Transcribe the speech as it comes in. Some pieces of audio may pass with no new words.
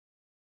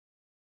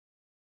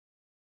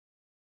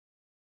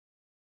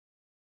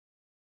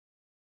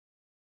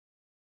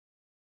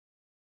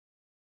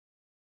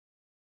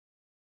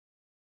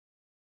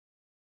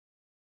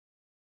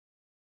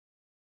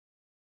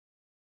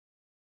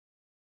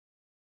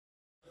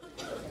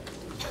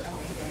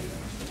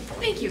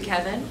Thank you,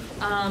 Kevin.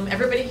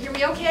 Everybody hear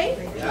me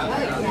okay?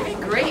 Yeah. Okay,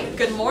 great.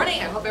 Good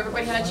morning. I hope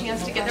everybody had a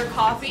chance to get their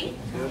coffee.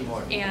 Good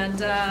morning.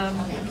 And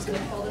I'm just going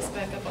to pull this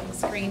back up on the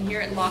screen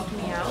here. It locked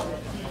me out.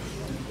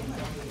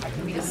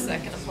 Give me a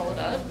second to pull it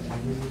up.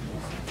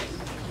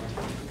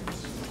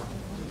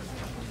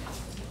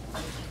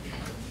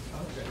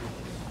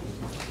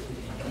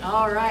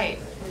 All right.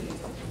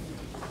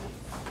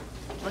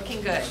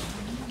 Looking good.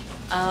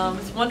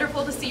 It's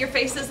wonderful to see your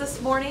faces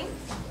this morning,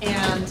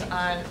 and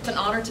it's an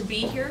honor to be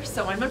here.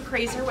 So I'm an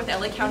appraiser with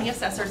LA County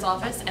Assessor's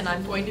Office, and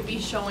I'm going to be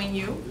showing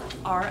you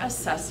our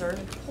Assessor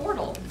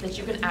portal that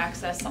you can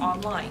access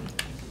online.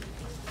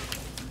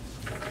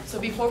 So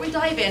before we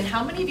dive in,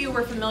 how many of you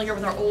were familiar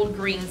with our old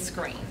green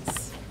screens?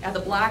 It had the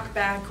black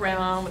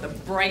background with a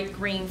bright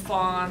green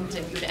font,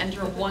 and you'd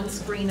enter one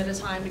screen at a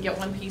time to get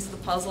one piece of the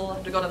puzzle,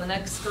 have to go to the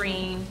next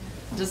screen,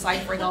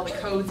 deciphering all the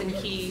codes and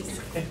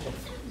keys.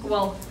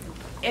 Well,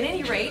 at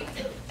any rate,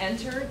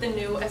 enter the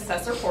new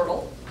Assessor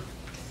portal,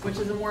 which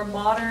is a more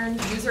modern,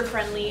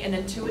 user-friendly, and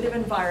intuitive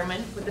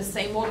environment with the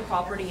same old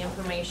property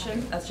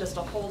information that's just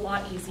a whole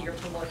lot easier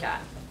to look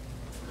at.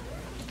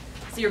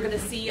 So you're going to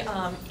see,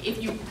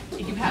 if you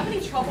have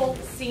any trouble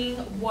seeing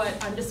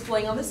what I'm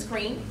displaying on the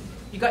screen,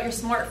 you got your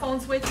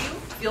smartphones with you,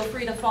 feel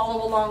free to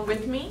follow along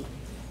with me.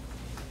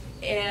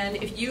 And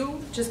if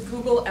you just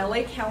Google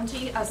LA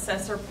County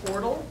Assessor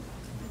portal,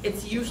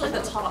 it's usually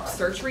the top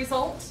search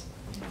result.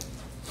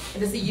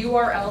 It is a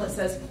URL that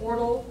says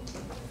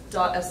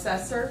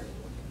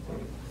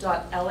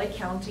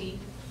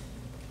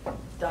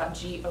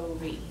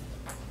portal.assessor.lacounty.gov.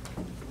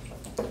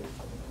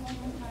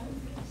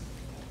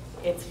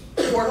 It's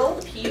portal,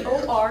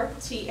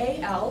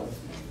 P-O-R-T-A-L,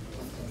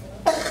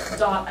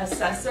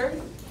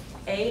 .assessor,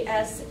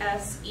 A-S-S-E-S-S-O-R,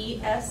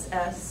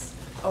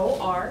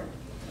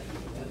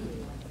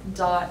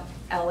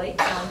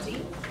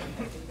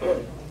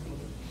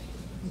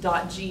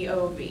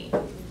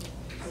 .lacounty.gov.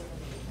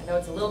 I know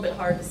it's a little bit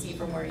hard to see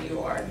from where you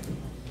are.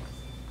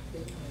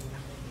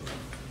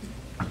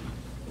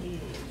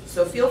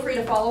 So feel free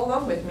to follow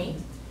along with me.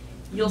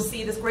 You'll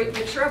see this great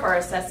picture of our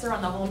assessor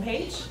on the home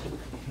page.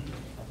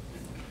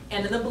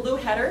 And in the blue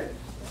header,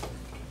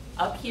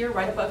 up here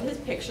right above his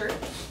picture,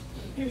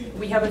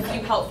 we have a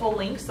few helpful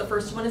links. The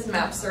first one is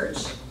map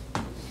search.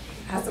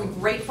 It has some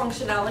great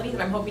functionality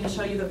that I'm hoping to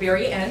show you at the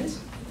very end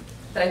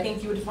that I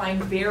think you would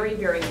find very,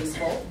 very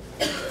useful.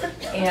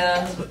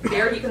 And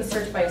there you can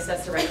search by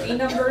assessor ID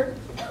number,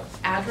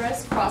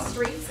 address, cross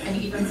streets, and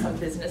even some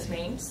business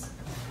names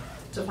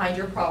to find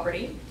your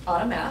property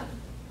on a map.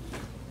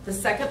 The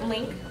second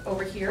link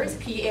over here is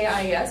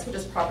PAIS, which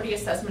is Property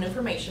Assessment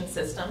Information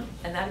System,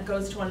 and that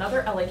goes to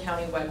another LA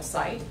County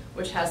website,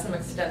 which has some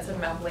extensive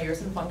map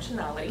layers and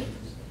functionality.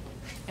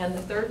 And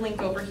the third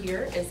link over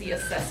here is the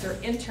Assessor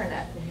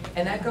Internet,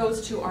 and that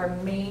goes to our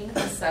main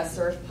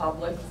Assessor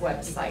public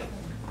website,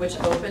 which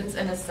opens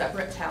in a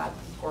separate tab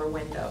or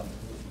window.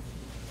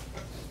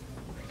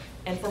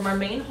 And from our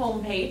main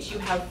home page, you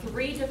have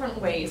three different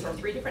ways, or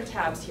three different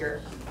tabs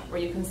here, where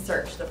you can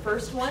search. The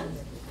first one,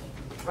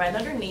 right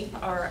underneath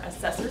our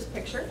assessor's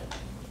picture,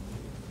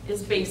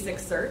 is basic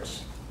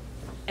search.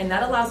 And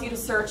that allows you to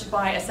search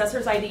by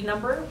assessor's ID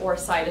number or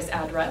situs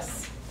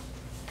address.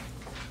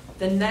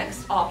 The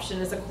next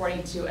option is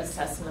according to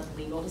assessment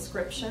legal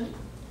description.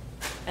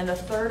 And the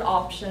third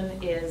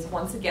option is,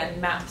 once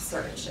again, map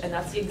search. And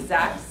that's the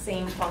exact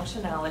same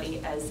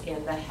functionality as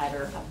in the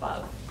header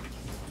above.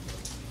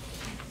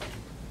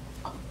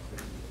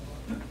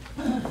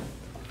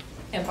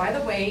 And by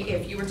the way,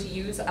 if you were to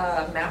use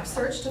a map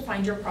search to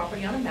find your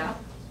property on a map,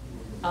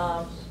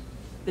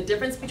 the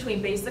difference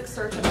between basic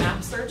search and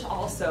map search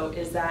also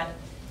is that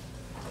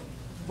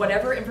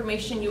whatever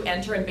information you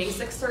enter in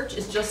basic search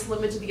is just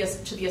limited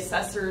to the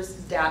assessor's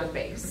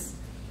database.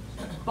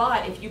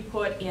 But if you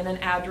put in an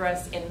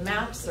address in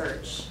map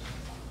search,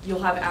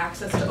 you'll have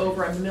access to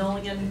over 1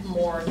 million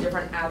more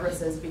different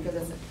addresses because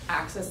it's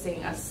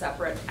accessing a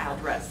separate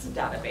address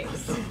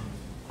database.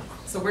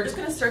 So we're just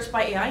going to search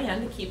by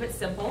AIN to keep it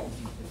simple.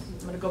 I'm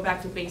going to go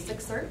back to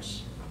basic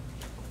search.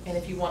 And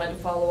if you wanted to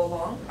follow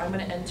along, I'm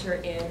going to enter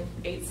in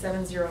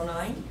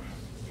 8709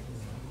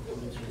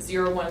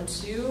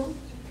 012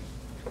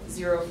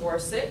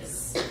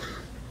 046.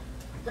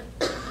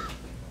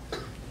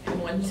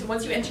 And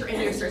once you enter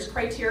in your search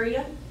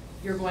criteria,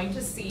 you're going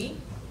to see,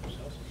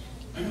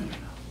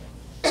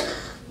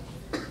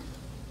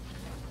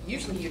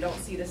 usually you don't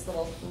see this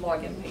little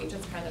login page.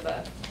 It's kind of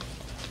a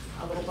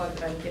little bug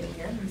that I'm getting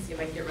here. Let me see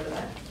if I can get rid of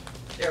that.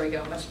 There we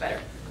go, much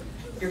better.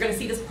 You're going to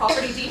see this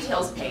property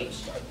details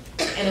page.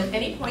 And at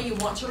any point you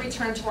want to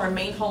return to our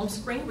main home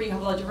screen where you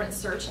have all the different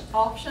search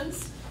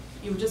options,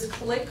 you just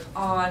click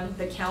on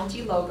the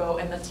county logo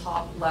in the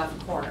top left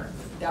corner.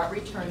 That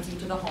returns you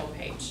to the home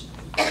page.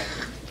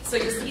 So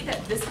you see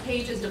that this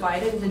page is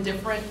divided into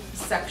different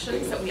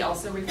sections that we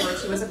also refer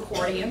to as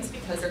accordions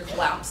because they're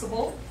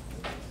collapsible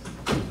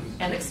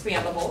and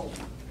expandable.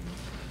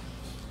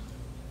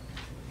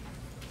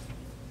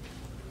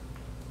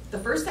 The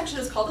first section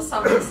is called the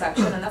summary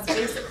section, and that's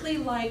basically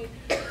like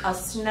a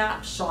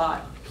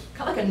snapshot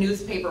kind of like a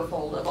newspaper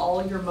fold of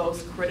all your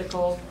most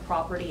critical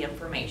property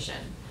information.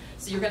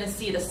 So you're going to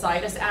see the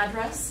situs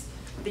address,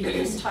 the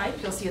use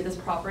type. You'll see that this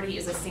property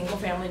is a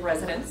single-family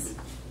residence,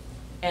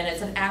 and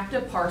it's an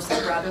active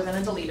parcel rather than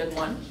a deleted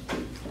one.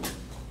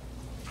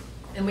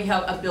 And we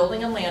have a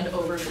building and land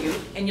overview,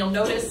 and you'll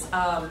notice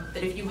that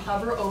if you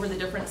hover over the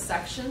different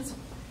sections,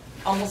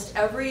 almost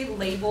every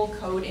label,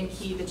 code, and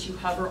key that you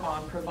hover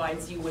on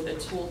provides you with a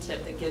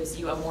tooltip that gives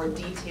you a more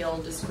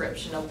detailed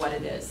description of what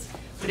it is.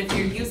 But if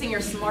you're using your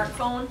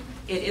smartphone,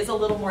 it is a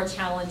little more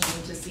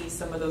challenging to see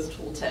some of those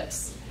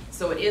tooltips.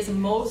 So it is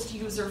most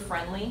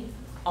user-friendly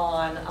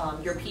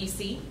on your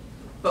PC,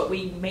 but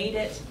we made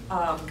it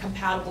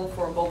compatible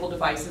for mobile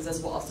devices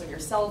as well, so your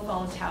cell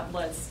phone,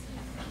 tablets,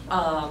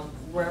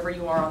 wherever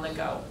you are on the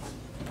go.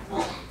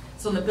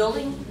 So in the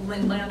building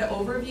and land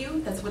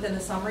overview that's within the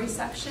summary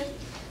section,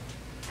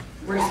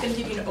 we're just going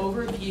to give you an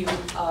overview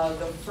of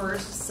the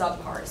first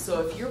subpart.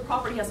 So if your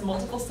property has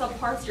multiple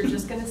subparts, you're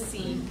just going to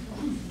see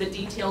the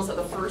details of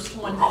the first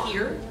one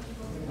here,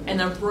 and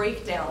then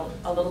break down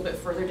a little bit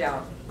further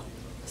down.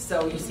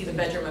 So you see the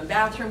bedroom and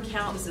bathroom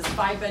count. This is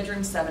 5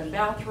 bedrooms, 7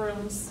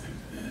 bathrooms,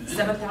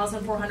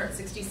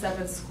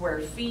 7,467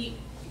 square feet.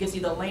 It gives you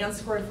the land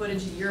square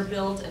footage, year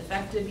built,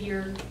 effective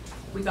year.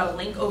 We've got a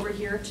link over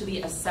here to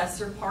the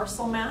Assessor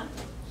parcel map,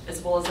 as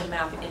well as a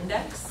map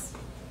index.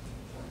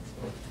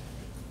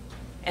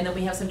 And then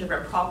we have some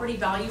different property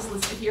values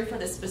listed here for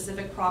this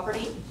specific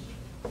property,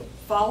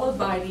 followed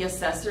by the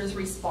assessor's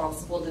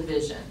responsible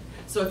division.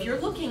 So if you're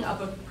looking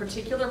up a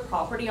particular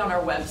property on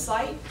our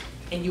website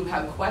and you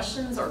have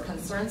questions or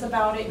concerns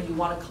about it and you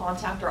want to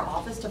contact our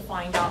office to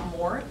find out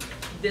more,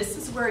 this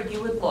is where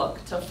you would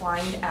look to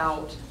find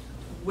out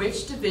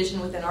which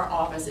division within our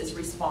office is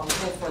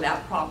responsible for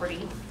that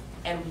property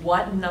and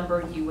what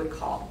number you would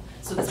call.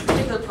 So this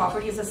particular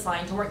property is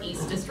assigned to our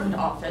East District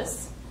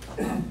office,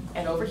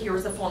 and over here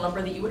is the phone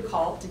number that you would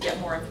call to get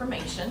more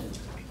information.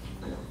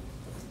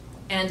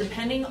 And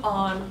depending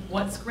on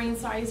what screen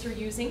size you're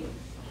using,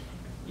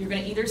 you're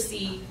going to either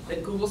see the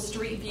Google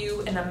Street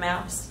View and the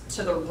maps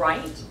to the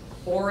right,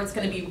 or it's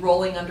going to be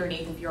rolling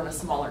underneath if you're on a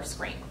smaller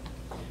screen.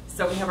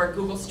 So we have our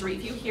Google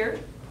Street View here,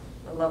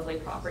 the lovely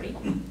property.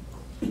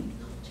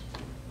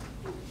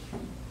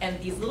 And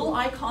these little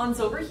icons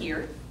over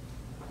here,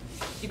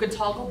 you can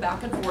toggle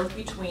back and forth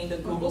between the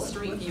Google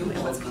Street View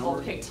and what's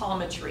called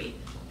pictometry.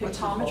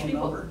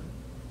 Pictometry.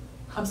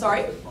 I'm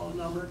sorry? The phone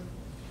number?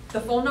 The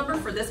phone number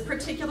for this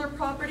particular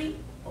property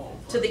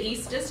to the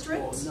East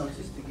District. Oh, no,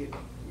 just to get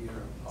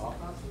your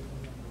office?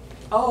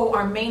 Oh,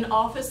 our main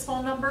office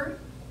phone number?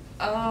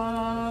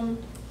 To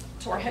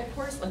our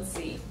headquarters? Let's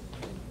see.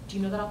 Do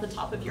you know that off the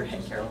top of your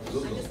head, Carol? I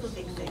just looked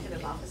at the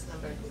executive office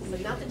number, but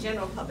not the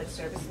general public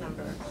service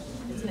number.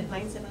 Isn't it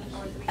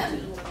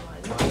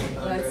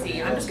 974-3211? Let's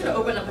see. I'm just going to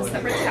open up a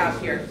separate tab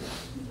here.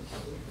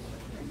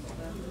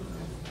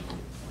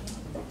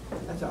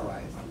 That's all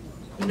right.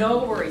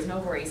 No worries, no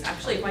worries.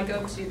 Actually, if I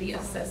go to the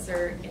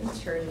Assessor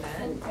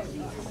Internet,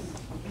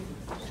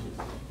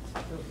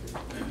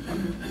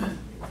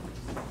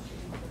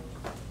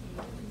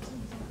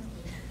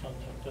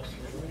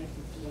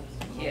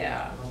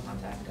 yeah,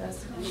 contact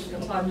us. So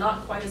I'm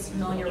not quite as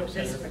familiar with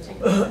this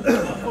particular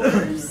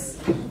course.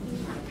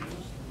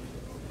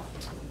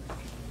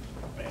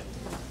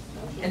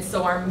 And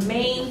so our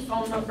main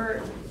phone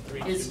number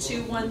is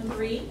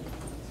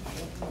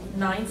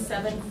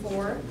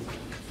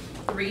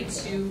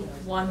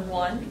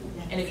 213-974-3211.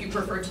 And if you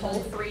prefer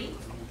toll free,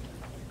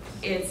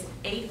 it's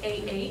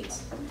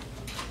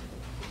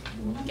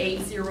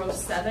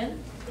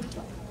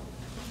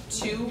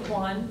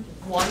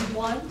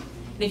 888-807-2111.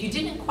 And if you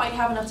didn't quite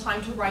have enough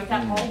time to write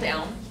that all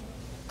down,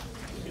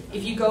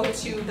 if you go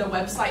to the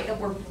website that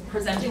we're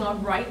presenting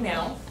on right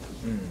now,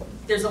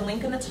 there's a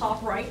link in the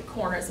top right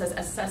corner. It says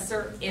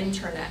Assessor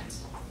Internet.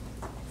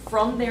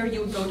 From there,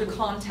 you would go to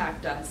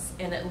contact us,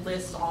 and it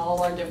lists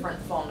all our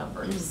different phone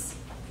numbers.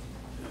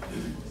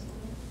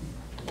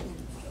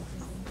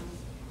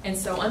 And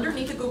so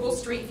underneath the Google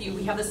Street View,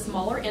 we have the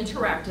smaller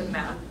interactive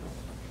map,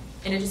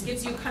 and it just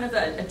gives you kind of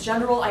a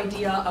general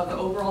idea of the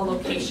overall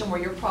location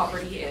where your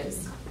property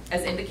is,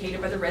 as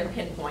indicated by the red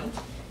pinpoint.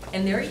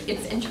 And there,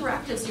 it's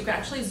interactive, so you can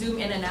actually zoom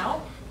in and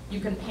out.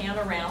 You can pan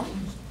around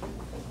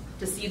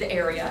to see the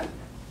area.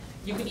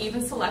 You can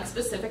even select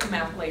specific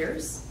map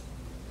layers.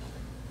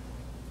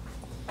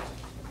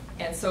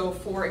 And so,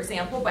 for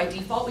example, by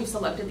default, we've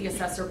selected the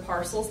Assessor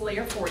Parcels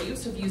layer for you.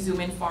 So if you zoom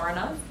in far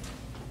enough,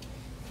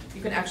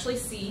 you can actually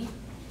see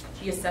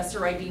the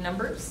Assessor ID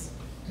numbers.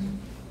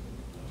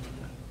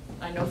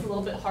 I know it's a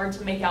little bit hard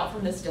to make out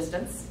from this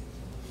distance.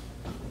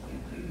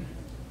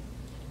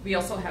 We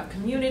also have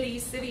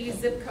communities, cities,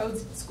 zip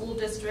codes, school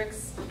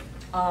districts,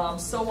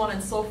 so on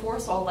and so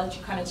forth. So I'll let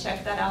you kind of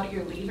check that out at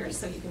your leisure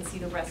so you can see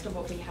the rest of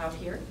what we have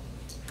here.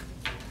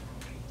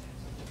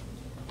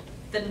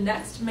 The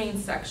next main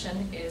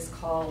section is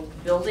called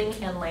Building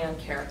and Land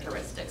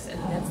Characteristics. And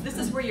this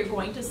is where you're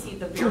going to see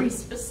the very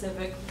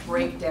specific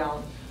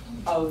breakdown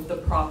of the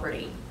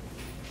property.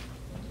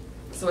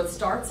 So it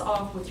starts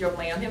off with your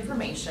land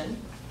information.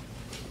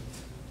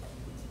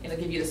 It'll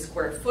give you the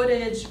square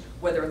footage,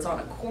 whether it's on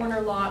a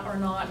corner lot or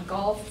not,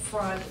 golf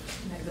front,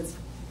 if it's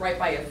right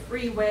by a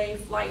freeway,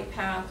 flight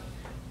path,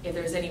 if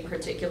there's any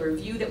particular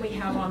view that we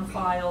have on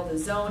file, the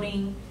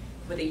zoning,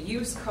 with a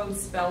use code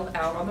spelled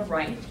out on the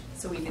right,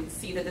 so we can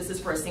see that this is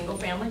for a single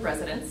family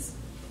residence.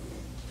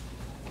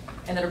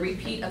 And then a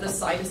repeat of the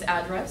site's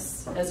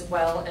address, as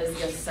well as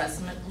the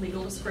assessment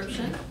legal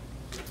description,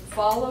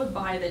 followed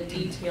by the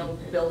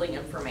detailed building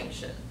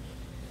information.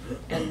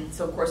 And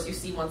so of course you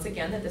see once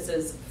again that this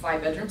is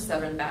 5 bedrooms,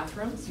 7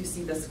 bathrooms. You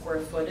see the square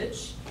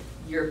footage,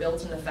 year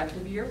built and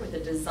effective year with the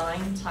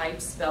design type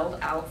spelled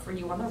out for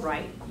you on the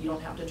right. You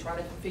don't have to try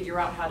to figure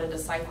out how to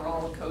decipher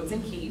all the codes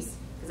and keys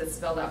because it's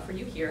spelled out for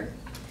you here.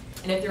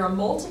 And if there are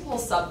multiple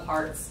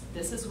subparts,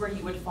 this is where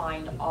you would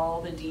find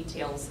all the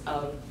details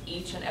of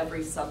each and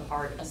every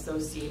subpart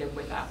associated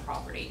with that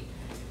property.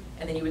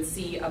 And then you would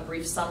see a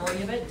brief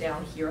summary of it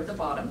down here at the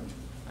bottom,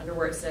 under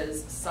where it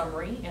says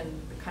summary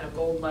in kind of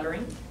gold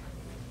lettering.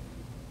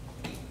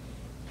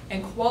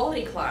 And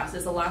quality class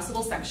is the last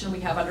little section we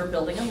have under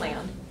building and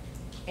land.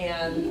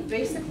 And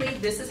basically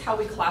this is how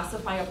we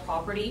classify a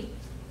property.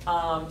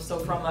 So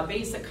from a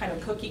basic kind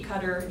of cookie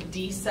cutter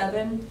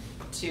D7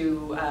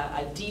 to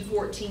a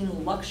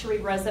D14 luxury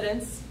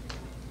residence.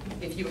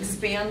 If you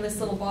expand this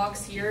little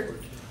box here,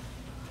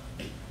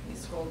 let me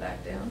scroll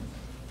back down.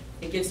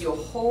 It gives you a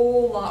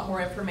whole lot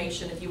more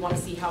information if you want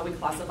to see how we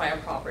classify a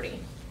property.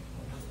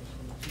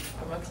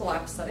 I'm going to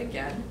collapse that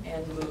again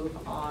and move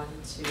on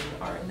to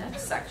our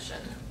next section.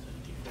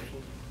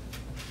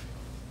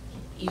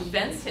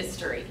 Events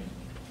history.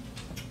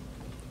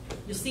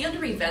 You'll see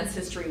under events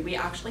history, we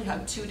actually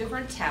have 2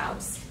 different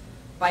tabs.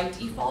 By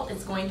default,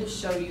 it's going to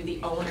show you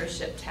the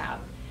ownership tab.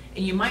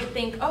 And you might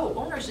think, oh,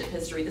 ownership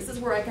history, this is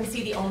where I can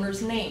see the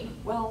owner's name.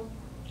 Well,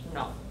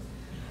 no.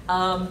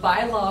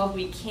 By law,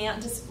 we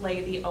can't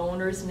display the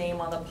owner's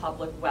name on the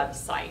public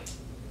website.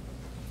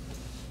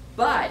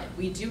 But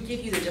we do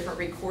give you the different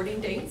recording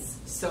dates.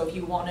 So if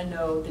you want to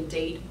know the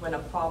date when a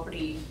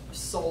property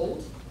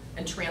sold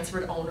and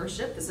transferred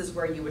ownership, this is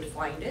where you would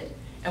find it,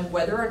 and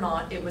whether or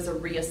not it was a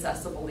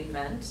reassessable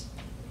event,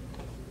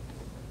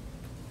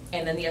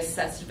 and then the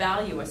assessed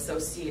value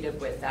associated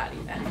with that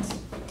event.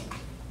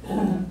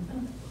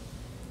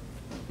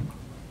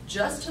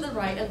 Just to the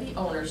right of the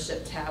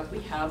ownership tab, we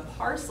have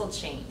parcel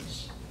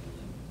change.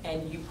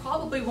 And you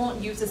probably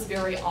won't use this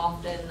very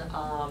often,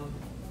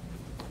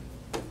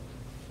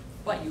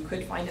 but you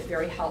could find it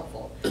very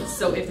helpful.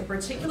 So if the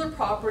particular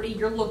property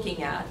you're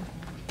looking at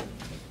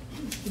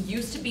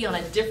used to be on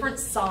a different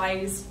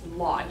size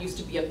lot, used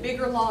to be a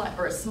bigger lot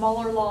or a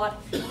smaller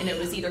lot, and it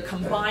was either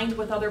combined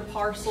with other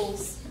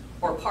parcels,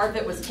 or part of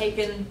it was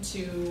taken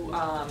to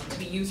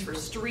be used for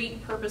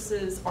street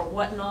purposes or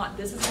whatnot,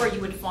 this is where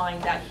you would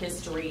find that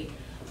history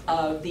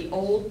of the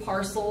old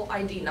parcel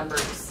ID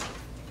numbers,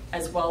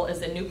 as well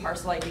as the new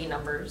parcel ID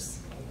numbers,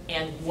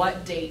 and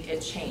what date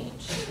it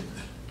changed.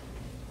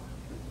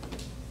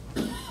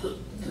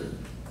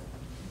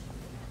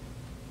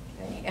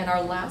 Okay, and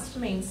our last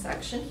main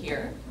section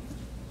here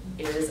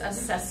is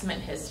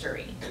assessment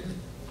history.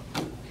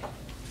 And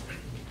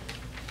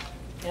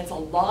it's a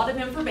lot of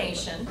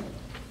information.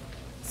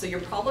 So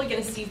you're probably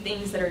going to see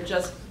things that are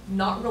just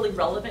not really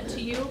relevant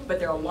to you, but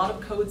there are a lot of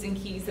codes and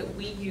keys that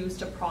we use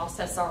to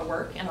process our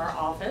work in our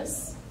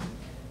office.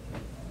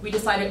 We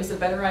decided it was a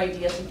better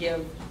idea to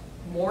give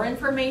more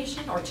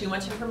information or too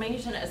much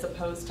information as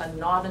opposed to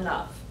not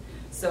enough.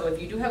 So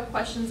if you do have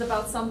questions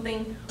about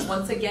something,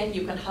 once again,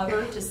 you can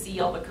hover to see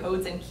all the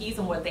codes and keys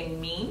and what they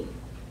mean.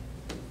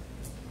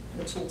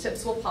 The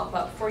tooltips will pop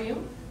up for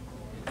you.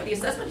 The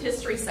assessment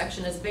history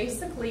section is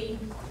basically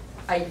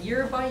a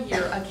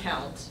year-by-year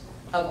account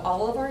of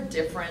all of our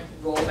different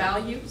roll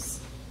values,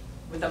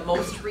 with the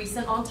most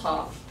recent on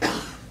top,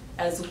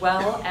 as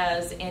well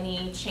as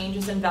any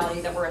changes in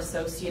value that were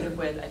associated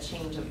with a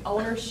change of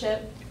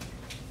ownership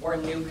or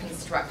new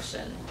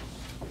construction.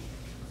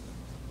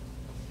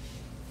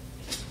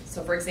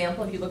 So for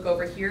example, if you look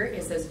over here,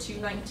 it says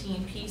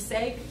 219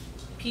 PSEG.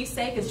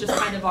 PSEG is just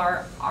kind of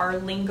our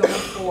lingo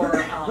for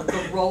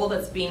the roll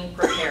that's being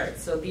prepared.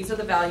 So these are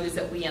the values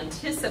that we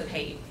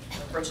anticipate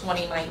for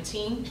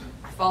 2019,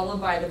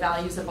 followed by the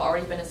values that have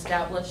already been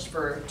established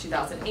for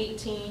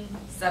 2018,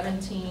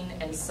 17,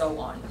 and so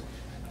on.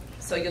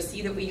 So you'll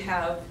see that we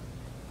have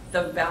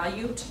the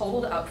value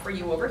totaled up for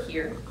you over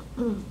here.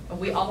 And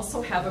we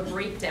also have a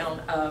breakdown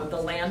of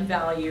the land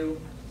value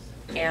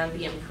and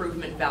the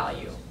improvement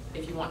value,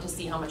 if you want to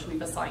see how much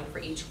we've assigned for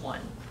each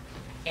one,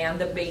 and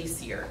the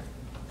base year.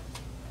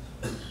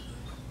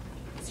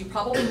 So you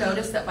probably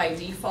noticed that by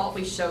default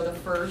we show the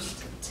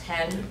first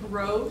 10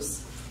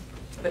 rows,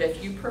 but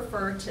if you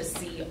prefer to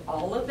see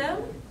all of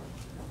them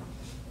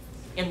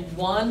in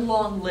one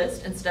long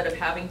list instead of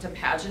having to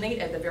paginate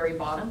at the very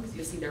bottom, because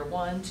you see there are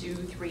 1, 2,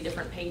 3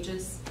 different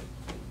pages,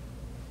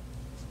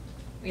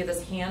 we have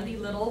this handy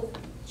little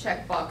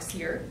checkbox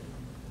here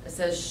that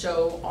says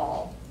show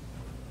all.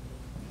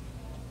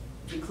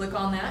 If you click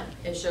on that,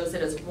 it shows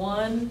it as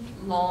one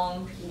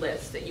long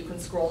list that you can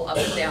scroll up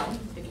and down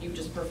if you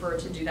just prefer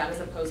to do that as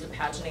opposed to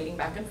paginating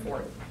back and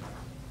forth.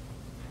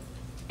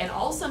 And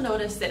also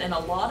notice that in a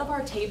lot of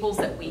our tables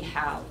that we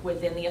have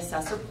within the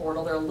Assessor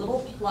portal, there are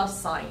little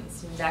plus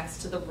signs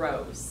next to the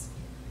rows.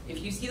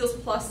 If you see those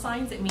plus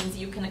signs, it means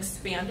you can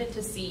expand it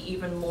to see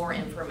even more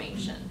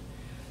information.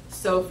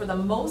 So for the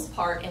most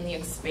part, in the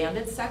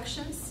expanded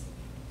sections,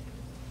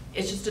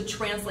 it's just a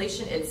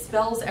translation. It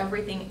spells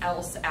everything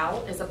else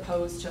out as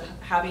opposed to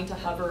having to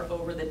hover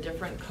over the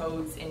different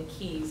codes and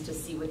keys to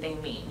see what they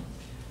mean.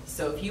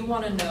 So if you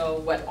want to know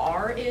what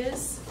R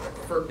is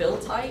for bill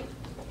type,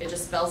 it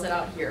just spells it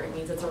out here. It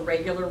means it's a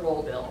regular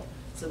roll bill.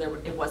 So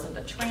it wasn't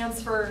a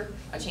transfer,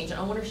 a change in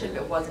ownership,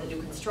 it wasn't new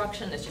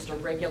construction, it's just a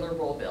regular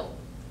roll bill.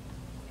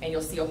 And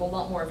you'll see a whole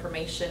lot more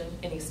information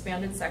in the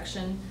expanded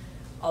section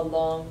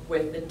along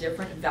with the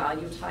different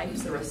value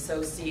types that are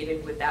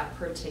associated with that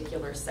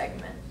particular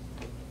segment.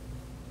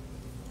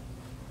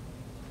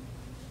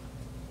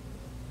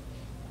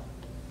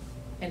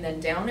 And then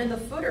down in the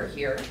footer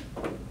here,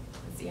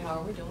 let's see, how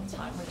are we doing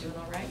time? We're doing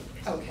all right?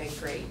 Okay,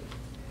 great.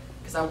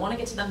 Because I want to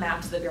get to the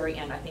map to the very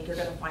end. I think you're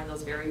going to find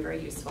those very, very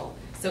useful.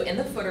 So in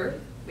the footer,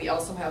 we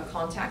also have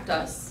contact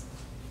us,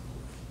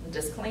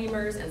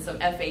 disclaimers, and some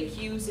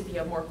FAQs if you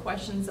have more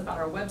questions about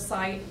our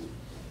website.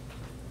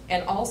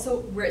 And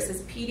also where it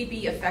says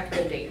PDB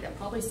effective date, that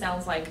probably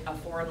sounds like a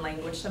foreign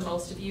language to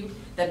most of you.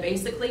 That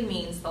basically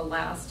means the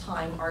last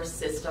time our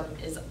system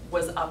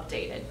was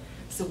updated.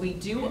 So we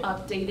do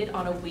update it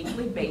on a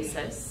weekly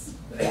basis.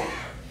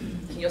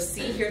 You'll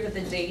see here that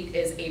the date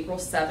is April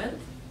 7th.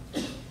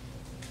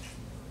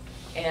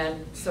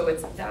 And so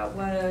that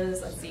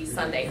was, let's see,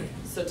 Sunday.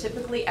 So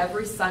typically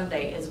every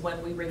Sunday is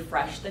when we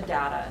refresh the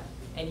data,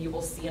 and you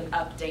will see an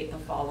update the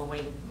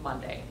following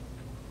Monday.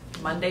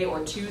 Monday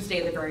or Tuesday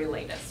at the very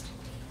latest.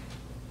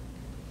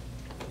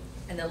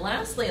 And then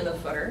lastly in the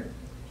footer,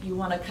 if you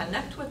want to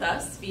connect with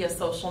us via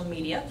social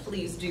media,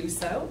 please do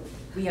so.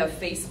 We have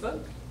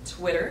Facebook,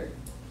 Twitter,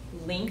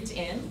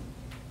 LinkedIn,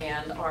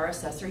 and our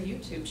Assessor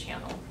YouTube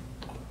channel.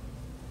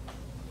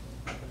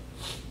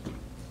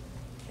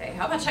 Okay,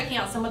 how about checking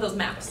out some of those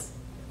maps?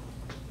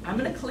 I'm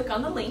going to click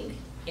on the link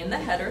in the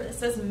header that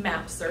says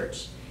Map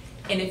Search.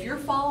 And if you're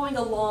following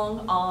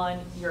along on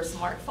your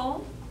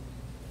smartphone,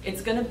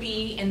 it's going to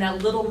be in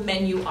that little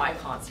menu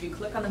icon. So if you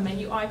click on the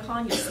menu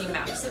icon, you'll see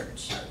Map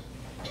Search.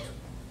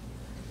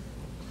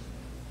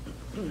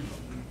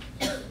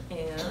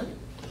 And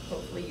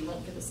hopefully you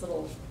won't get this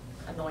little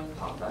annoying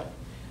pop-up.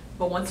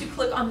 But once you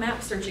click on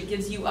Map Search, it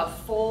gives you a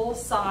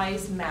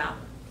full-size map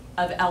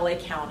of LA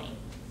County.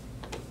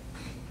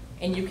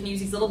 And you can use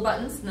these little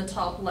buttons in the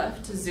top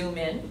left to zoom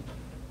in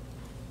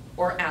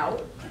or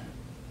out.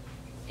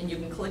 And you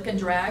can click and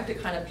drag to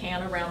kind of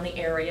pan around the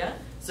area.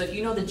 So if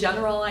you know the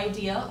general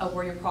idea of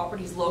where your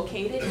property is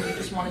located and you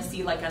just want to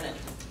see like kind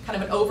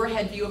of an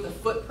overhead view of the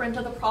footprint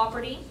of the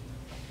property,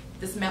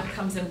 this map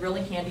comes in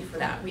really handy for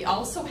that. We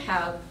also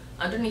have,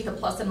 underneath the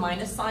plus and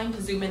minus sign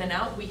to zoom in and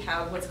out, we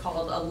have what's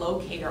called a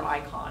locator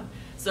icon.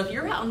 So if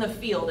you're out in the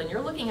field and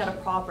you're looking at a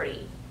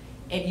property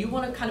and you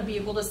want to kind of be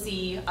able to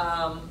see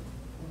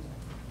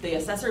the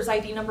assessor's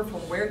ID number from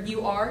where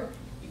you are,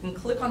 you can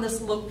click on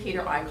this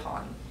locator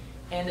icon.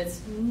 And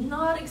it's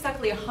not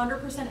exactly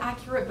 100%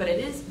 accurate, but it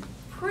is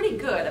pretty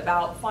good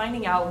about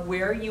finding out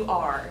where you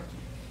are.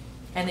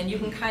 And then you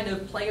can kind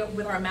of play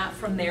with our map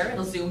from there.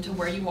 It'll zoom to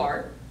where you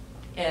are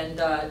and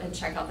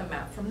check out the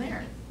map from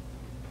there.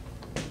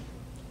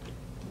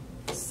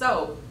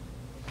 So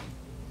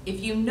if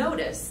you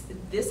notice,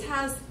 this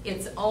has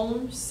its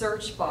own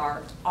search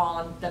bar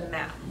on the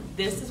map.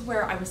 This is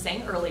where I was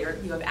saying earlier,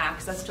 you have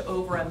access to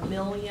over 1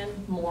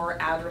 million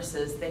more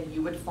addresses than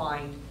you would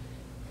find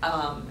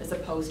as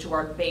opposed to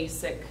our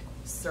basic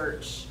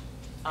search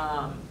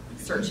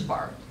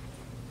bar.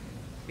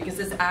 Because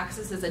this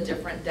accesses a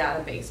different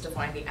database to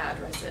find the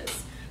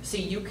addresses. So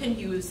you can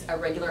use a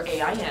regular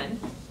AIN,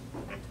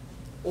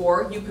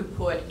 or you could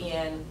put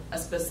in a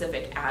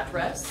specific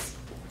address.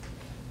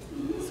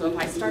 So if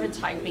I started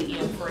typing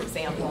in, for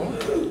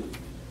example,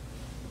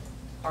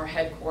 our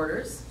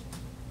headquarters,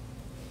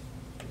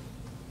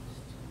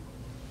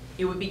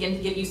 it would begin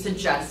to give you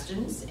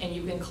suggestions, and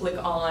you can click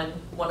on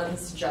one of the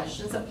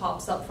suggestions that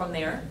pops up from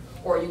there,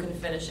 or you can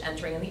finish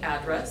entering in the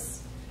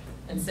address.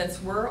 And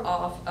since we're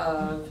off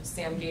of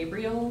San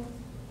Gabriel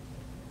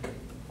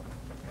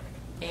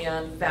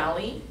and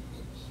Valley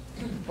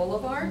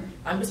Boulevard,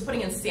 I'm just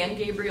putting in San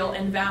Gabriel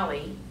and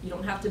Valley. You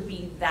don't have to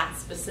be that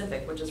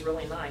specific, which is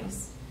really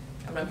nice.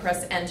 I'm going to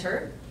press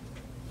enter.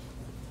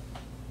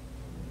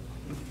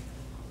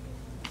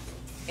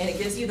 And it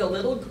gives you the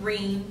little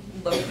green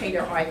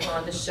locator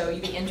icon to show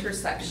you the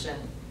intersection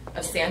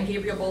of San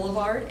Gabriel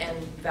Boulevard and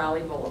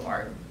Valley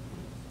Boulevard.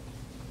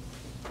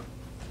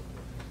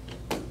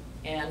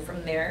 And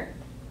from there,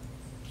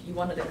 if you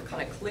wanted to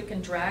kind of click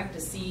and drag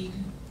to see,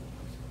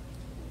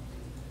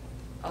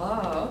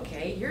 oh,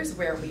 okay, here's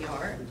where we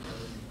are.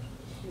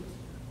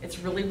 It's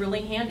really,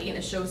 really handy, and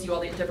it shows you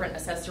all the different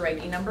assessor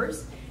ID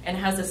numbers and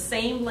has the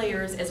same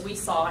layers as we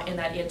saw in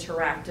that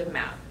interactive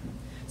map.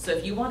 So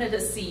if you wanted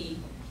to see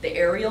the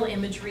aerial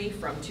imagery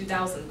from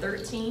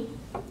 2013,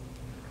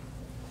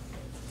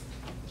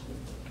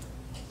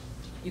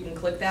 You can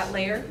click that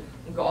layer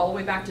and go all the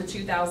way back to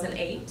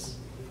 2008.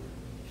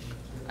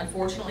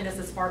 Unfortunately, that's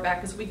as far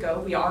back as we go.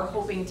 We are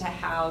hoping to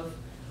have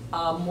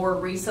more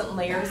recent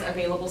layers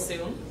available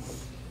soon.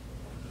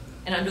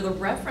 And under the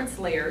reference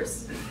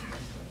layers,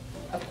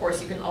 of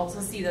course, you can also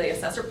see the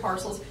assessor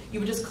parcels. You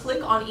would just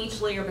click on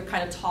each layer but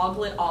kind of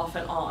toggle it off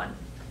and on.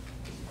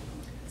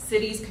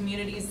 Cities,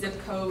 communities,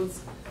 zip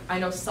codes. I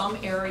know some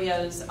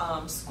areas,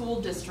 school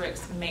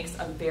districts makes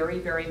a very,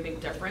 very big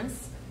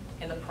difference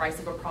in the price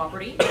of a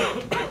property.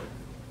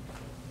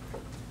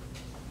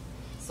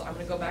 So I'm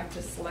going to go back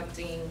to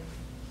selecting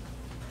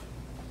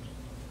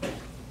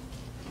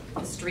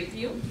the street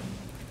view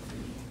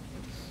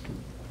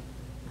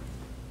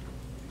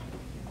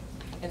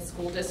and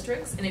school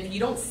districts. And if you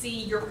don't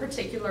see your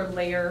particular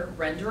layer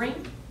rendering,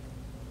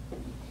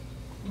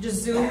 you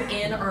just zoom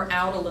in or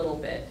out a little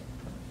bit.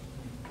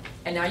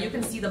 And now you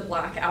can see the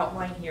black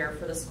outline here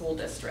for the school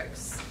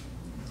districts.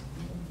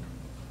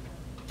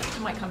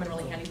 It might come in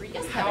really handy for you.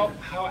 Yes, Kevin.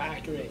 How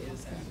accurate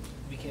is that?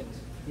 We can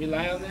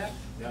rely on that?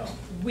 No.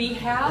 We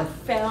have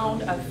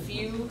found a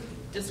few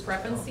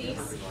discrepancies.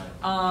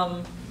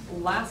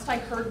 Last I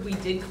heard, we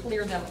did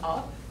clear them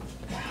up.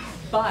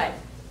 But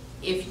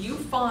if you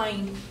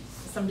find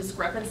some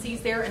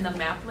discrepancies there in the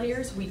map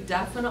layers, we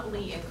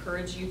definitely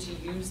encourage you to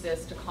use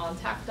this to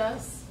contact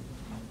us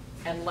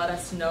and let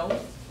us know.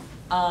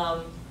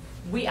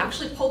 We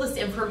actually pull this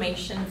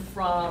information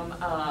from,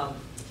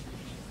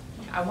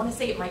 I want to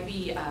say it might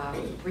be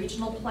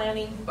regional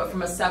planning, but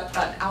from an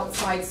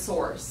outside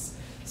source.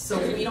 So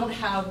we don't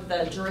have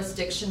the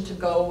jurisdiction to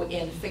go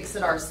and fix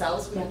it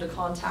ourselves. We have to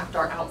contact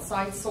our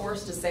outside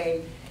source to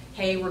say,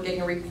 hey, we're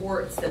getting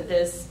reports that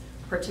this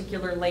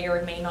particular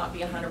layer may not be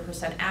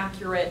 100%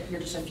 accurate. You're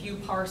just a few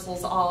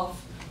parcels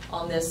off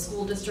on this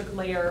school district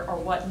layer or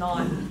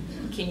whatnot.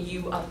 Can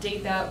you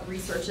update that,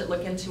 research it,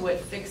 look into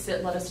it, fix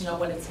it, let us know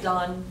when it's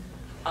done.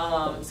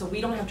 So we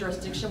don't have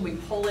jurisdiction. We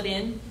pull it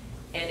in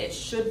and it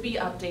should be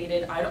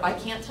updated. I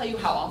can't tell you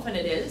how often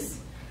it is,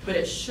 but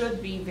it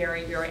should be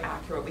very, very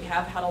accurate. We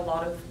have had a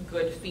lot of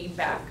good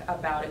feedback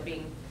about it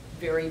being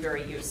very,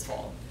 very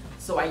useful.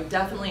 So I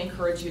definitely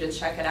encourage you to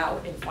check it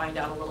out and find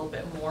out a little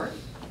bit more.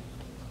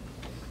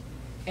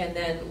 And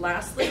then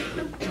lastly,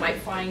 you might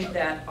find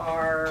that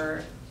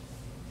our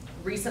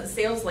recent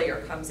sales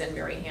layer comes in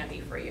very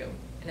handy for you.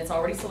 And it's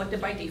already selected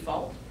by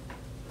default.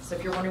 So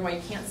if you're wondering why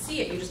you can't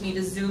see it, you just need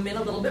to zoom in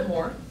a little bit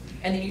more,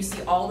 and then you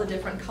see all the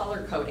different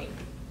color coding.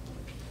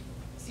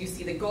 So you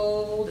see the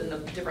gold and the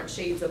different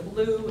shades of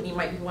blue, and you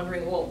might be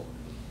wondering, well,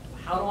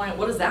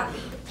 what does that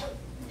mean?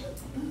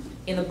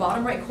 In the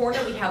bottom right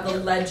corner, we have the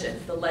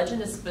legend. The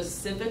legend is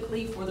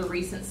specifically for the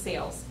recent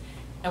sales.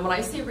 And when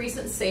I say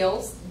recent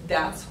sales,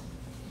 that's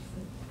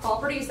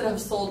properties that have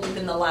sold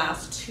within the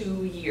last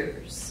 2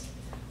 years.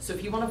 So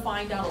if you want to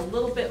find out a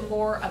little bit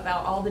more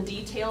about all the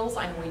details,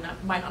 I know we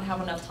might not have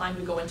enough time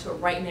to go into it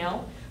right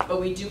now, but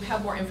we do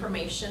have more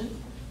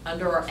information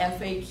under our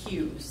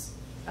FAQs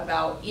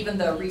about even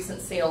the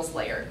recent sales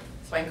layer.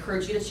 So I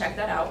encourage you to check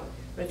that out.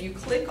 But if you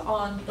click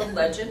on the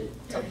legend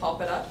to pop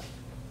it up,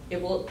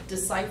 it will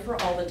decipher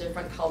all the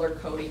different color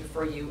coding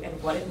for you and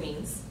what it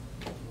means.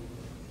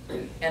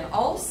 And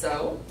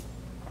also,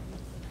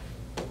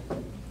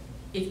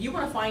 if you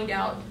want to find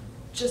out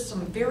just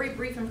some very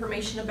brief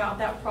information about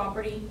that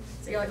property,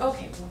 so you're like,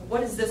 okay,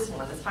 what is this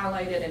one that's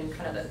highlighted in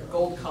kind of the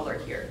gold color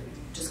here?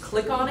 Just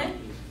click on it.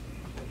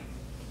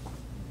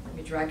 Let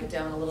me drag it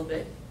down a little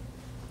bit.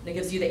 And it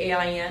gives you the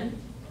AIN.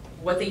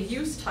 What the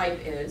use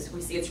type is, we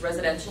see it's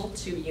residential,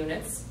 2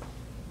 units.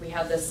 We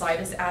have the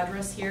situs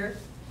address here,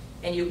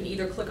 and you can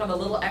either click on the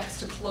little X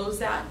to close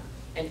that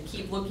and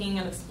keep looking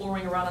and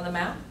exploring around on the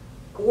map,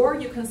 or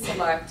you can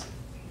select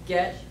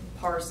Get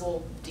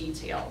Parcel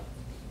Detail.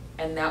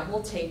 And that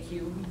will take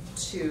you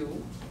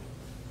to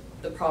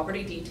the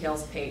property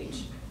details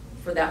page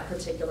for that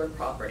particular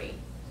property.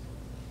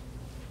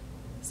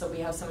 So we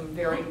have some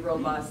very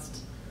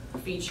robust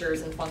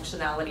features and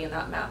functionality in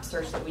that map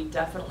search that we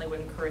definitely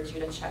would encourage you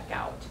to check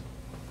out.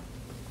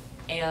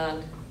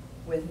 And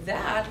with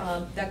that,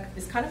 that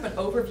is kind of an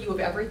overview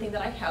of everything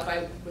that I have.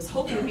 I was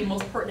hoping it would be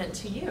most pertinent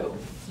to you.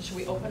 So should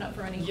we open up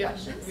for any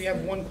questions? We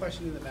have one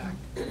question in the back.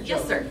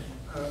 Yes, sir.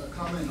 A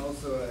comment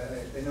also,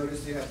 I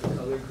noticed you have the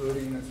color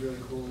coding, that's really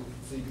cool,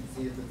 so you can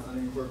see if it's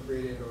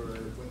unincorporated or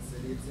what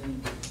city it's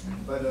in.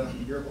 But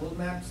your old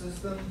map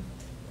system,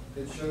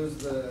 it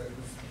shows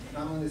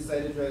not only the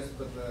site address,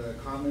 but the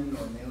common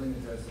or mailing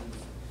addresses.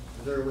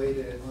 Is there a way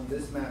to, on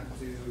this map,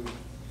 to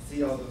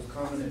see all those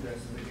common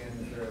addresses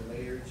again? Is there a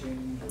layer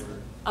change?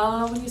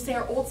 Or? When you say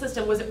our old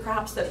system, was it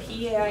perhaps the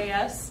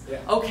PAIS?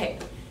 Yeah. Okay,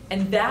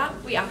 and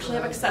that we actually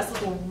have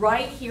accessible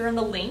right here in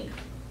the link.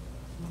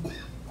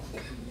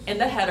 In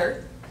the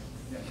header,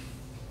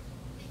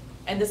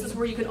 and this is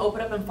where you can open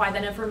up and find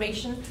that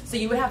information. So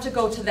you would have to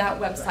go to that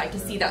website to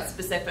see that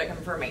specific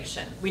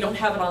information. We don't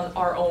have it on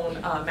our own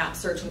map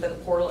search within the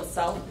portal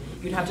itself.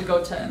 You'd have to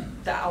go to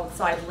the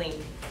outside link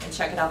and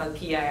check it out on the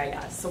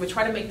PAIS. So we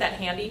try to make that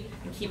handy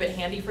and keep it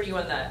handy for you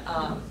in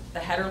the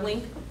header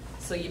link,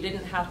 so you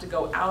didn't have to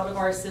go out of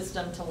our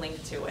system to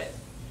link to it.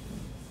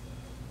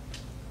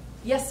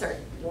 Yes, sir.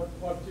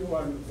 What you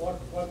want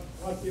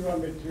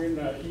between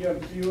year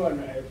bill and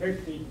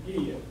effective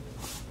year?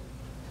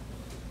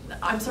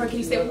 I'm sorry, can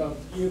you say?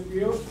 Year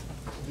bill.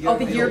 Oh,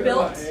 the year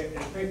built?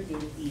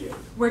 Effective year.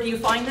 Where do you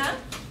find that?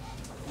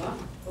 Huh?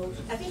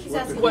 I think he's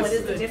asking What's what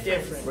is the the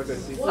difference?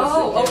 difference?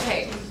 Oh,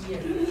 okay.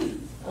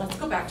 Let's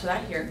go back to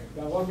that here.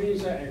 What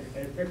is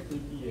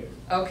effective year?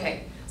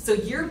 Okay, so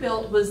year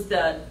built was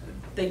the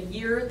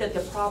year that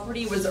the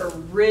property was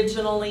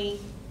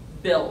originally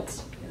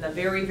built in the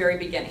very, very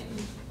beginning.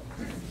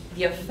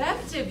 The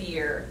effective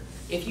year,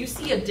 if you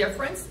see a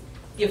difference,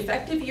 the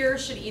effective year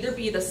should either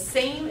be the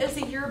same as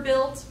the year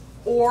built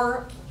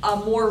or a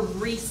more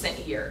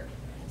recent year.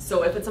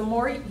 So if it's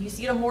you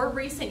see a more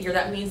recent year,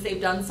 that means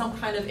they've done some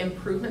kind of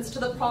improvements to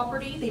the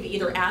property. They've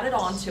either added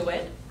on to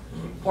it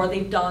or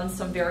they've done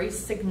some very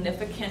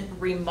significant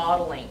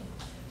remodeling.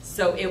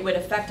 So it would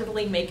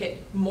effectively make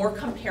it more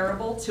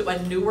comparable to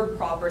a newer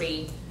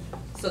property.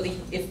 So the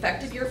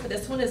effective year for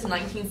this one is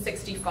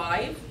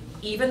 1965,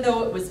 even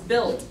though it was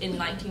built in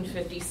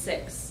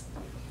 1956.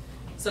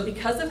 So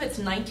because of its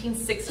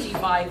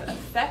 1965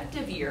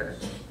 effective year,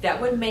 that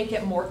would make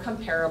it more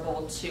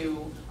comparable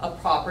to a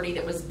property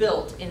that was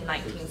built in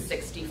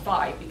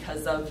 1965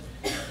 because of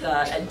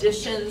the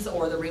additions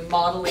or the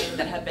remodeling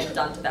that have been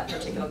done to that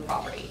particular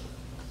property.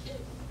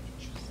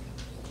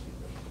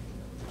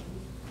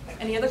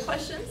 Any other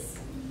questions?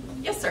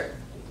 Yes, sir.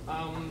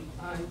 I'm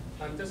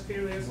just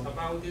curious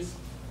about this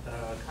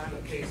kind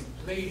of case.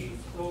 Lady,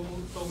 so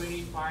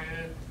many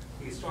fire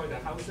destroy the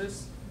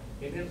houses,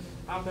 and then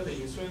after the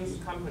insurance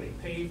company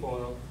pay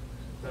for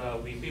the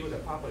rebuild the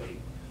property,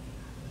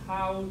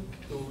 how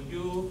do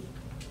you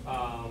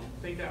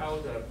figure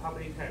out the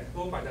property tax?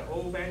 Go by the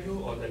old value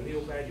or the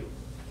new value?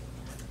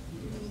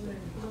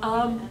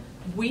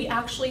 We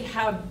actually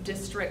have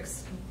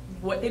districts.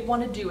 What they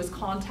want to do is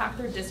contact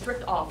their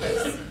district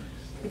office.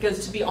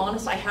 Because to be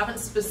honest, I haven't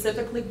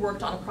specifically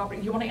worked on a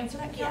property. You want to answer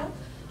that, Carol?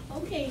 Yeah.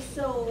 Okay,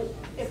 so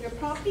if your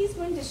property's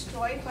been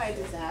destroyed by a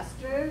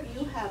disaster,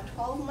 you have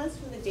 12 months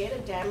from the date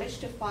of damage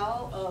to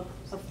file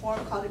a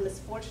form called a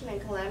misfortune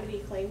and calamity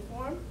claim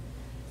form.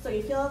 So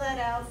you fill that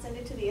out, send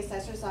it to the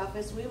assessor's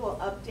office. We will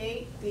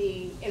update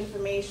the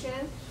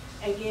information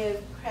and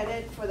give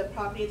credit for the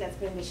property that's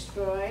been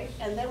destroyed.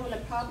 And then when the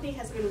property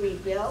has been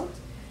rebuilt,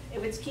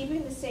 if it's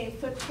keeping the same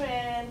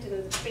footprint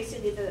and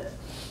basically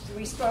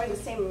restoring the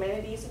same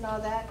amenities and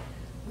all that,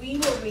 we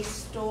will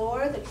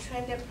restore the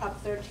trended Prop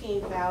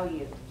 13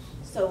 value.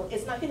 So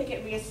it's not going to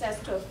get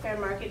reassessed to a fair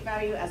market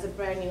value as a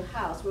brand new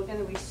house. We're going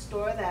to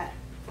restore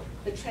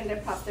the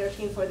trended Prop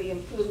 13 for the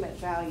improvement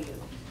value.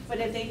 But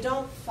if they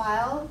don't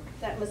file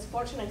that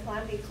misfortune and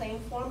calamity claim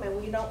form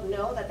and we don't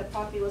know that the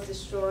property was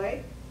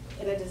destroyed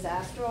in a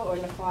disaster or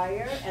in a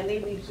fire and they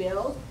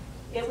rebuild,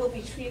 it will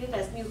be treated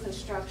as new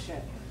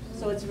construction.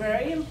 So it's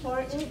very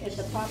important if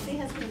the property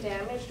has been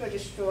damaged or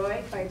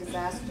destroyed by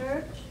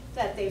disaster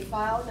that they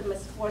file the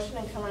misfortune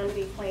and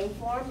calamity claim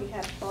form. You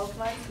have 12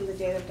 months from the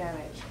date of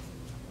damage.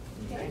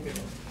 Okay?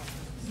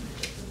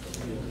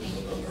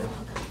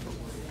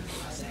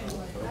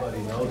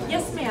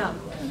 Yes, ma'am.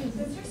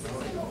 Does your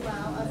system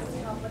allow us to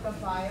help with a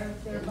buyer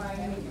if they're buying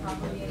any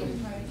property and they're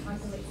trying to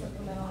calculate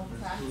supplemental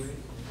tax?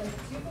 Like,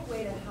 do you have a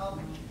way to help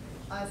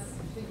us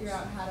figure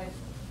out how to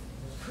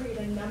create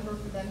a number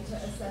for them to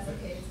assess,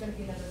 okay, it's going to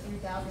be another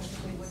 3,000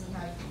 because we wouldn't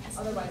have,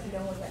 otherwise we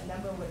know what that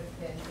number would have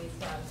been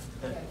based on,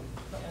 again,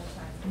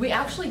 tax. We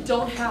actually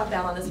don't have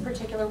that on this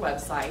particular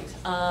website.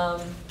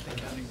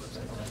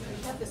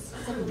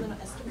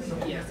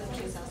 Yeah.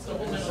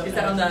 Is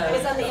that on the?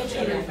 It's on the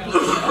internet.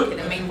 Okay,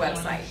 the main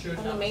website.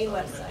 On the main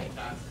website.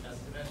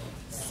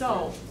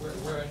 So.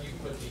 Where you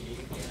put the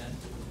APN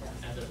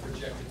and the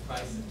projected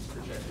price and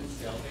projected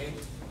sale date,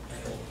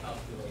 and it will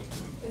calculate.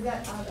 Is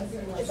that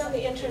on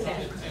the internet?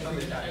 It's on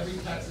the internet. Every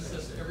tax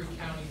assessor, every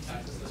county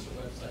tax assessor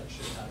website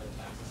should have a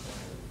tax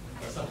assessor,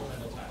 a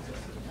supplemental tax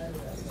assessor.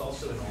 It's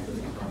also in all the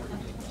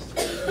property.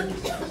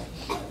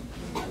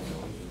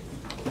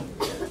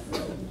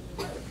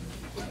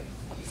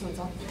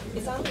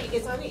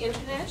 It's on the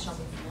internet.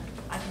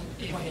 I can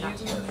point it out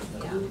to you.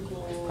 Yeah.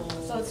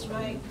 So it's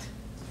right.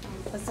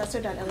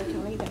 Assessor.LA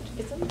County.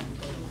 It's on.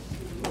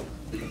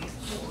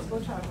 Go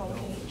to our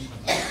homepage.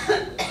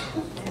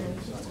 And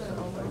let's go to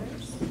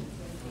homeowners.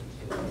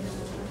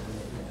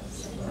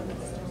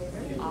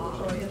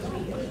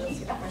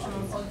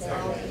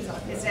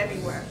 It's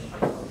everywhere.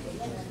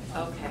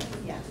 Okay.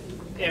 Yeah.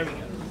 There we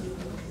go.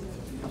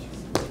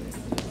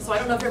 So I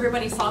don't know if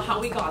everybody saw how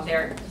we got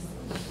there.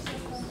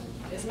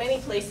 There's many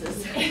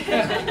places.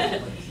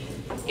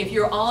 If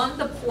you're on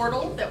the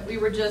portal that we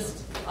were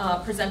just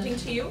presenting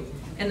to you,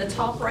 in the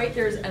top right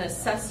there's an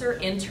Assessor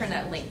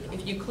intranet link.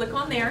 If you click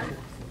on there,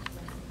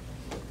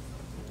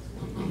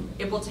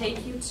 it will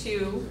take you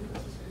to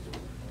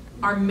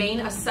our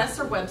main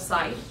Assessor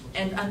website,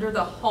 and under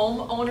the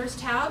Homeowners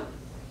tab,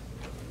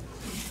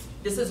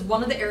 this is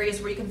one of the areas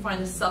where you can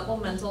find the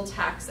Supplemental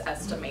Tax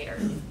Estimator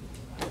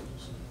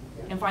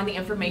and find the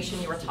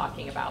information you were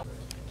talking about.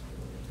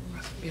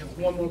 We have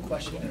one more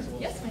question.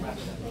 Yes, ma'am.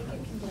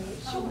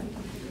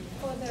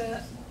 For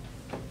the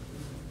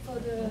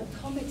the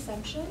home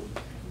exemption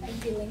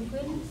and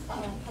delinquent,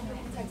 property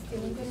tax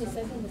delinquent, is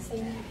that in the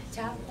same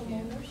tab,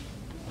 homeowners?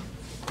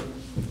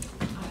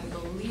 I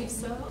believe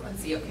so.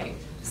 Let's see, okay.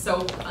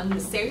 So on the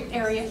same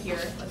area here,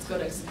 let's go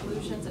to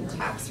exclusions and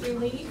tax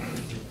relief.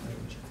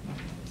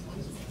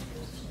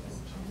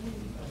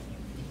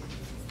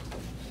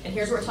 And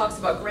here's where it talks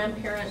about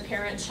grandparent,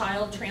 parent,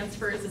 child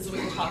transfers. This is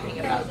what you're talking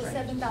about. The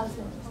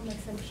 7,000 home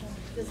exemption.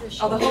 Does it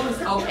Oh, the show? home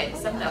is, okay,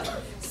 7,000.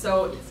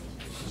 So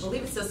I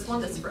believe it's this one.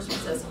 This first one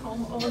says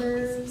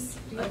homeowners.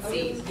 Let's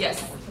see.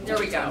 Yes, there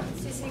we go.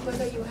 To see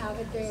whether you have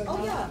it there or Oh,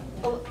 not. yeah.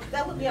 Oh,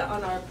 that would be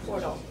on our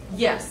portal.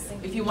 Yes,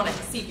 if you want to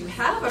see if you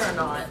have it or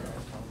not,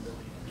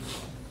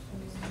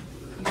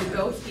 you can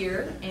go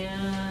here,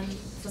 and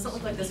it doesn't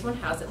look like this one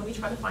has it. Let me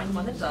try to find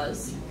one that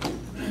does.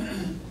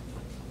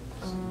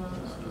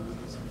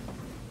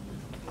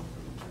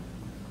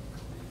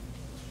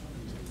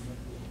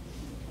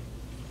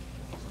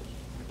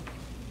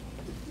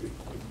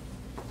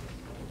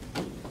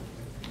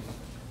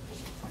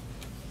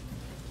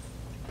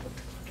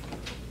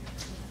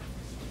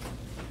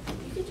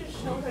 You could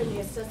just show her the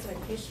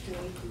assessment history.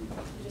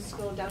 You just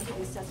scroll down to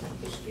the assessment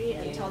history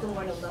and tell them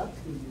where to look.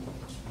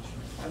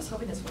 I was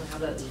hoping this one would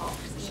have it at the top,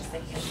 because it's just the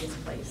handiest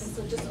And place.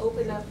 so just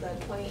open up the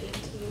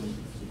 2018.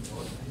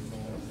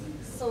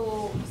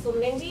 So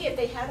Mindy, if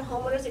they had a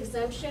homeowner's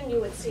exemption, you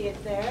would see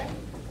it there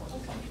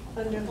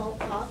under home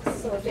box.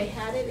 So if they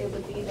had it, it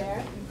would be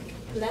there.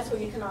 And that's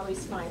where you can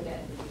always find it.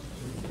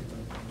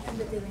 And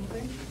the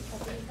delinquent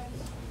property tax?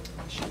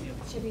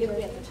 Should be at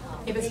the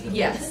top. If it's,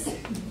 yes.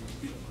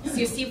 So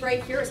you see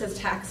right here, it says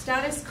tax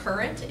status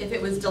current. If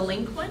it was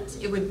delinquent,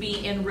 it would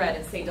be in red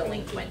and say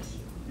delinquent.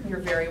 You're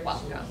very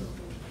welcome.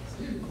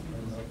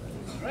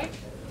 All right.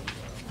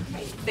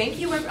 Okay, thank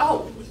you.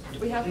 Oh, do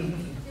we have? Do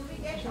we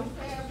get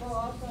comparable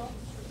also?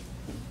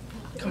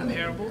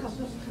 Comparable?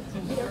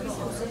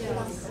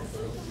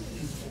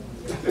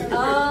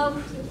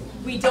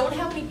 We don't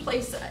have any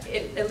place,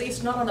 at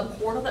least not on the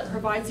portal, that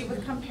provides you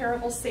with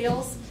comparable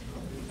sales.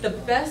 The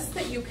best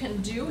that you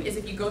can do is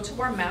if you go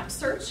to our map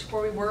search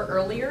where we were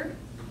earlier,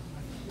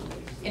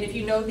 and if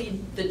you know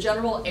the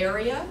general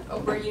area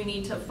of where you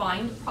need to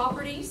find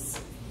properties.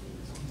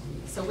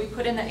 So we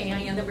put in the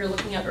AIN that we were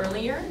looking at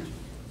earlier.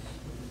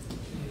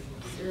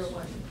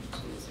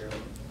 0120.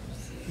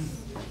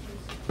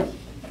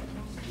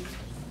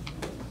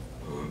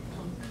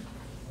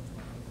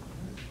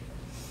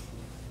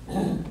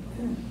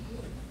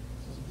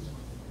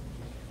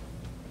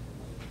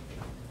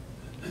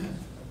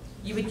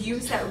 You would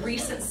use that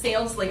recent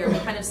sales layer to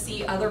kind of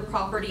see other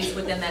properties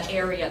within that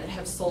area that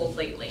have sold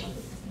lately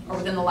or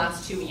within the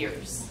last 2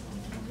 years.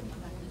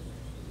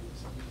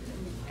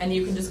 And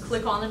you can just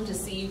click on them to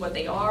see what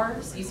they are.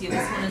 So you see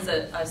this one is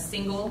a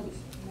single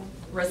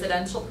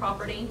residential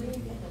property.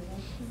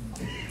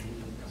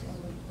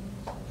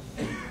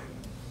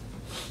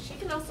 She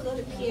can also go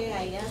to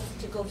PAIS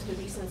to go to the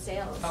recent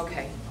sales.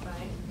 Okay.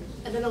 Right.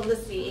 And then it'll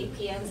list the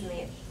APNs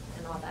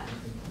and all that.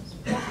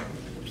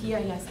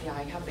 PIS, yeah,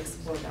 I haven't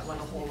explored that one a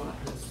whole lot.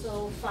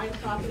 So find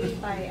property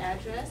by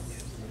address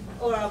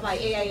or by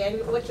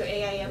AIN, what your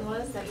AIN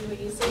was that you were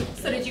using.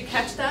 So did you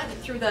catch that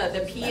through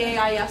the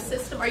PAIS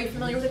system? Are you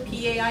familiar with the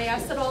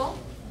PAIS at all?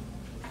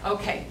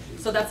 Okay,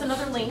 so that's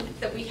another link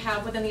that we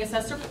have within the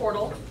Assessor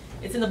portal.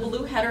 It's in the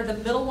blue header, the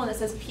middle one that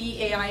says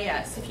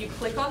PAIS. If you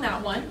click on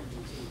that one,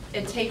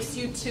 it takes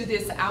you to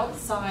this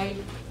outside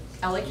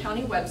LA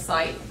County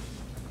website.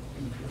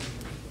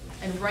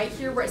 And right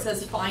here where it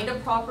says find a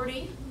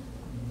property,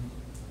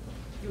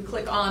 you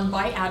click on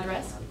by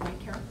address. Right,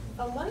 Karen?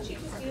 Why don't you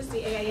just use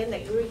the AIN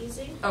that you were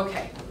using?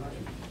 Okay.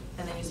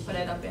 And then you just put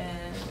it up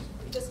in,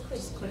 Just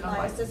click on my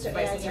by sister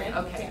by AIN. sister,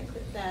 okay. Yeah,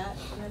 click that,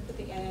 and then put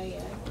the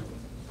AIN.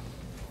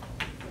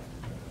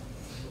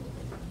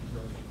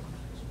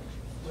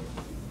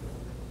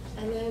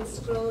 And then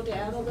scroll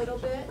down a little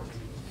bit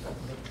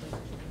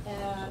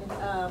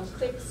and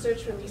click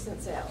search for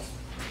recent sales.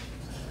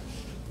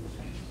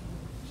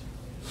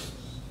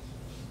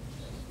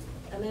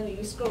 And then if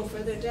you scroll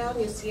further down,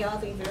 you see all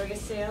the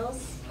various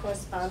sales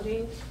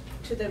corresponding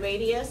to the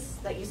radius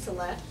that you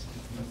select.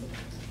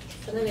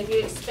 And then if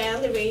you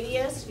expand the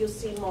radius, you'll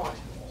see more.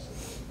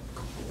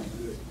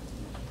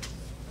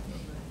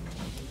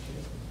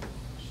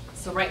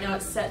 so right now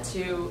it's set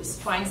to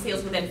find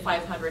sales within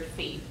 500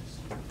 feet.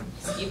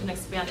 So you can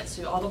expand it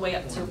to all the way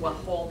up to 1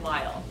 whole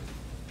mile.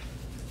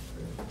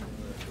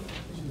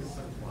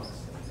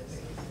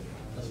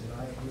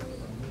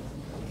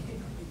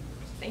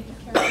 Thank you,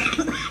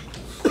 Karen.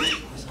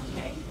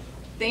 Okay.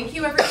 Thank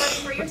you, everybody,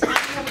 for your time.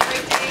 Have a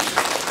great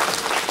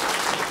day.